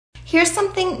Here's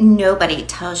something nobody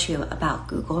tells you about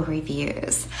Google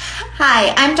reviews.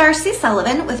 Hi, I'm Darcy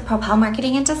Sullivan with Propel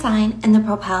Marketing and Design and the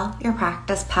Propel Your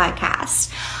Practice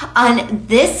podcast. On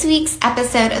this week's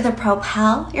episode of the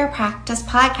Propel Your Practice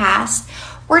podcast,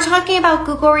 we're talking about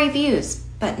Google reviews,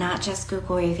 but not just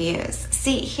Google reviews.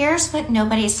 See, here's what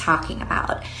nobody's talking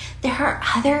about. There are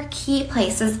other key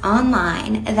places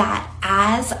online that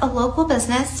as a local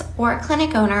business or a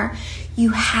clinic owner,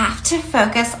 you have to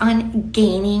focus on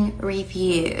gaining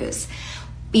reviews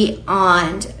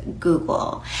beyond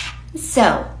Google.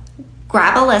 So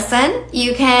grab a listen.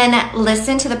 You can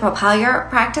listen to the Propel Your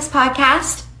Practice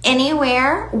podcast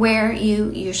anywhere where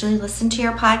you usually listen to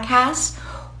your podcast,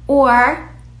 or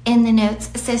in the notes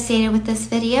associated with this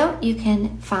video, you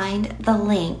can find the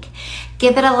link.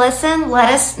 Give it a listen.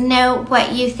 Let us know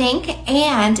what you think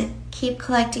and keep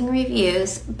collecting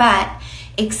reviews, but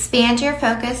expand your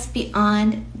focus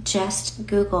beyond just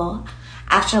Google.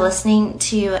 After listening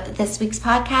to this week's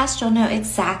podcast, you'll know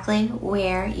exactly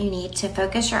where you need to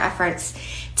focus your efforts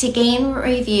to gain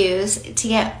reviews, to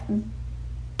get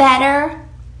better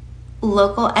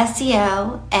local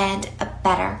SEO and a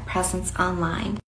better presence online.